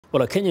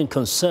Well, a Kenyan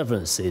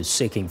conservancy is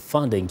seeking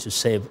funding to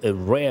save a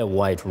rare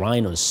white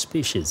rhino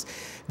species.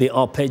 The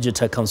Ol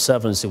Pejeta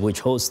Conservancy,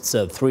 which hosts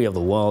three of the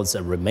world's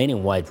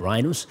remaining white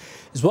rhinos,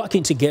 is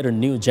working to get a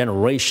new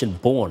generation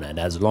born and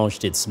has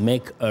launched its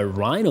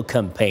Make-a-Rhino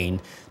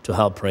campaign to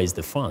help raise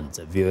the funds.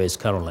 VOA's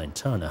Carolyn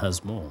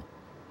has more.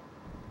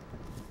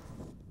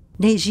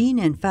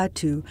 Najin and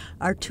Fatu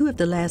are two of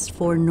the last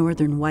four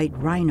northern white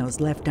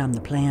rhinos left on the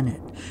planet.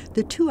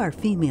 The two are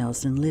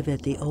females and live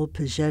at the Ol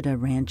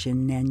Pejeta Ranch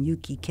in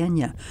Nanyuki,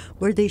 Kenya,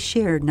 where they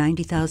share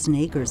 90,000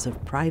 acres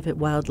of private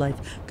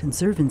wildlife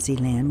conservancy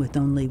land with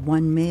only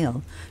one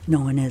male,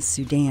 known as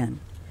Sudan.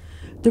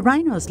 The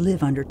rhinos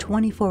live under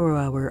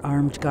 24-hour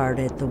armed guard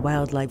at the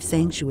wildlife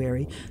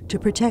sanctuary to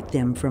protect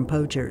them from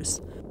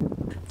poachers.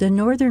 The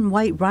northern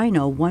white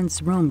rhino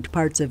once roamed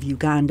parts of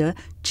Uganda,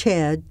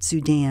 Chad,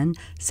 Sudan,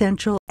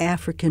 Central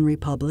African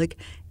Republic,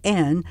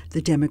 and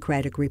the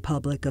Democratic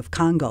Republic of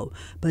Congo,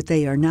 but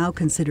they are now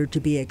considered to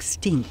be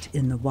extinct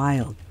in the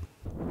wild.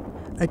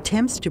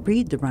 Attempts to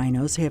breed the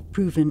rhinos have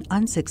proven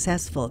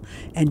unsuccessful,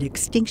 and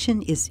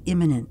extinction is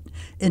imminent.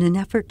 In an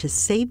effort to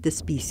save the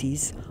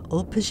species,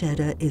 Ol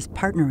Pejeta is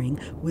partnering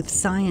with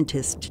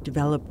scientists to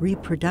develop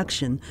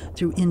reproduction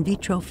through in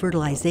vitro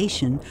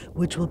fertilization,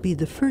 which will be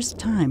the first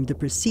time the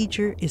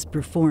procedure is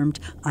performed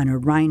on a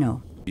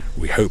rhino.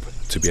 We hope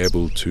to be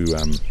able to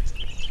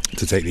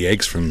take the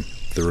eggs from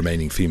the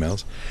remaining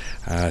females,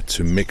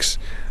 to mix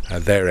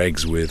their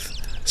eggs with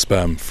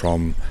sperm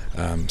from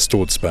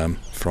stored sperm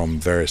from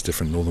various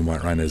different northern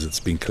white rhinos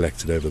that's been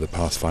collected over the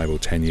past 5 or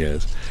 10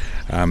 years,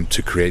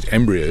 to create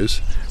embryos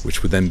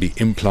which would then be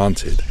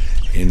implanted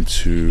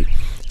into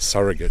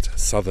surrogate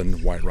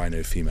southern white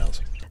rhino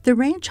females. The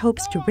ranch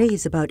hopes to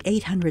raise about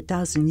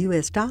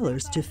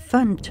 $800,000 to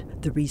fund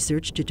the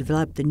research to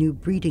develop the new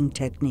breeding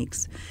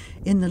techniques.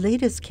 In the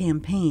latest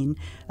campaign,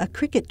 a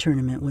cricket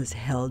tournament was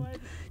held.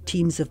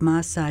 Teams of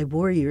Maasai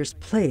warriors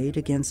played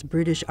against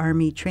British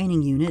Army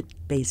training unit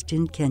based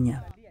in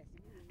Kenya.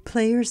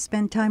 Players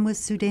spent time with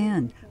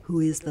Sudan, who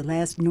is the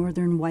last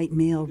northern white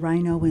male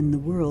rhino in the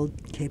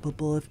world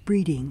capable of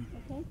breeding.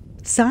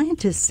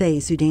 Scientists say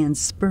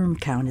Sudan's sperm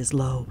count is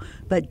low,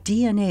 but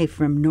DNA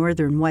from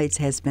northern whites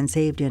has been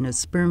saved in a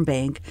sperm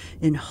bank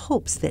in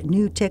hopes that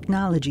new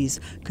technologies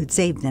could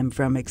save them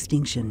from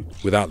extinction.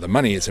 Without the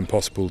money, it's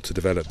impossible to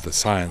develop the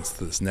science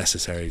that's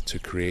necessary to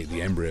create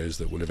the embryos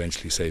that will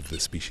eventually save the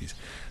species.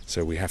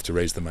 So we have to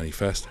raise the money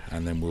first,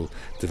 and then we'll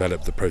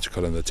develop the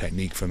protocol and the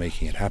technique for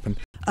making it happen.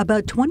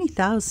 About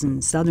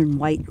 20,000 southern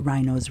white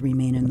rhinos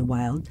remain in the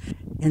wild,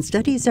 and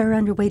studies are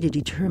underway to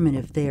determine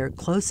if they are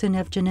close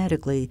enough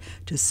genetically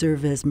to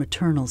serve as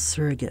maternal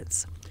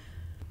surrogates.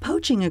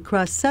 Poaching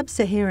across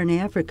sub-Saharan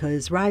Africa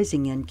is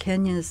rising, and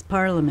Kenya's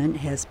parliament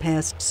has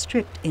passed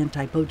strict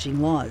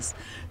anti-poaching laws.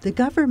 The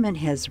government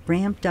has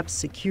ramped up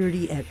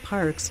security at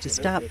parks to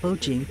stop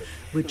poaching,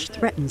 which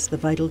threatens the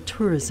vital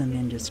tourism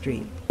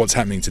industry. What's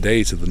happening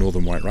today to the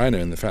northern white rhino,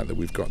 and the fact that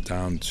we've got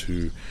down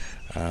to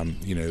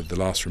the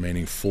last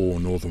remaining 4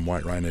 northern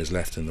white rhinos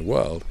left in the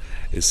world,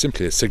 is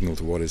simply a signal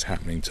to what is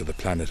happening to the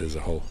planet as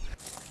a whole.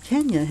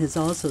 Kenya has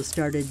also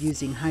started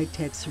using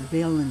high-tech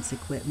surveillance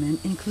equipment,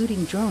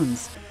 including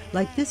drones,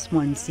 like this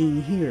one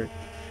seen here,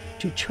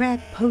 to track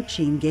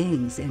poaching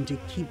gangs and to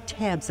keep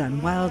tabs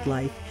on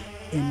wildlife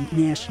in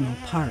national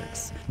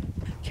parks.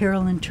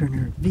 Carolyn,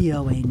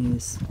 VOA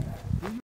News.